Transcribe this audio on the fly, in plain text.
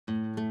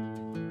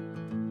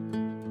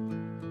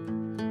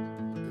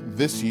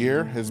This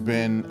year has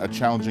been a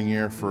challenging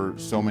year for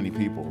so many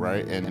people,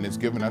 right? And it's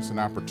given us an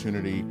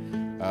opportunity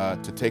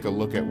to take a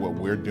look at what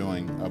we're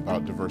doing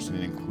about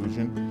diversity and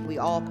inclusion. We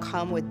all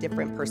come with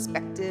different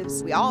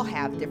perspectives. We all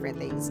have different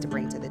things to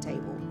bring to the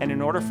table. And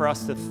in order for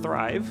us to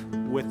thrive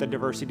with the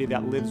diversity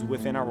that lives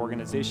within our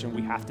organization,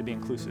 we have to be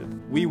inclusive.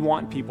 We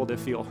want people to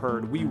feel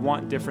heard. We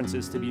want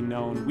differences to be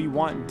known. We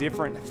want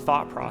different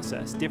thought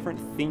process, different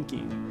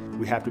thinking.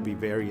 We have to be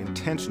very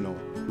intentional,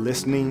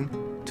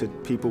 listening to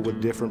people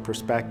with different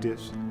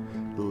perspectives,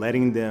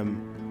 letting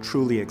them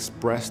truly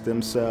express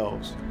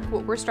themselves.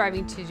 What we're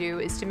striving to do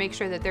is to make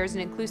sure that there's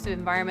an inclusive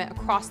environment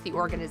across the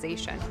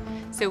organization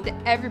so that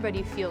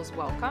everybody feels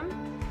welcome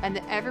and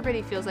that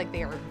everybody feels like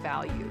they are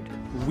valued.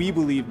 We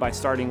believe by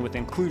starting with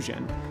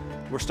inclusion,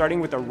 we're starting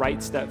with the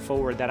right step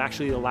forward that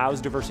actually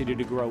allows diversity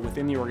to grow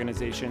within the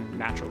organization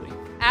naturally.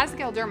 As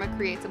Galderma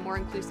creates a more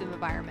inclusive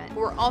environment,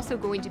 we're also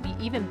going to be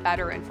even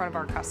better in front of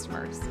our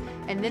customers.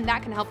 And then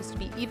that can help us to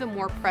be even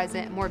more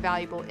present and more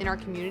valuable in our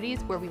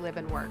communities where we live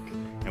and work.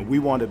 And we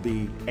want to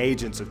be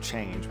agents of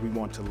change. We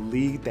want to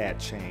lead that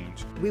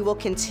change. We will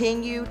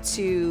continue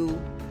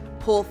to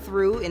pull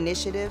through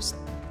initiatives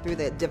through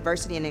the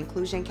Diversity and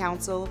Inclusion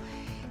Council,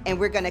 and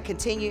we're going to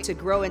continue to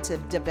grow and to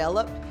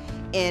develop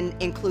in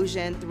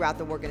inclusion throughout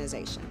the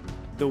organization.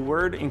 The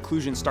word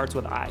inclusion starts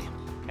with I.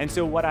 And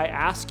so what I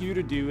ask you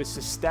to do is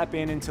to step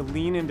in and to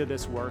lean into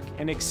this work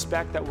and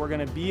expect that we're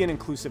going to be an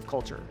inclusive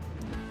culture.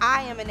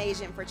 I am an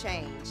agent for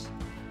change.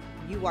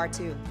 You are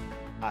too.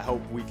 I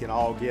hope we can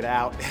all get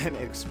out and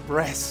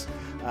express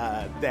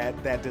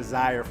that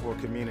desire for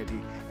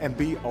community and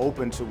be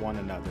open to one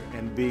another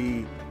and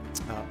be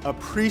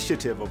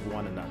appreciative of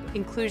one another.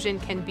 Inclusion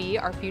can be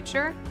our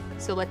future,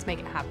 so let's make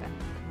it happen.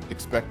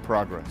 Expect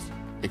progress.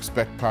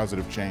 Expect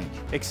positive change.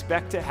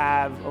 Expect to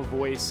have a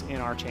voice in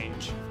our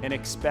change and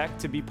expect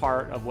to be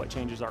part of what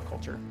changes our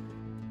culture.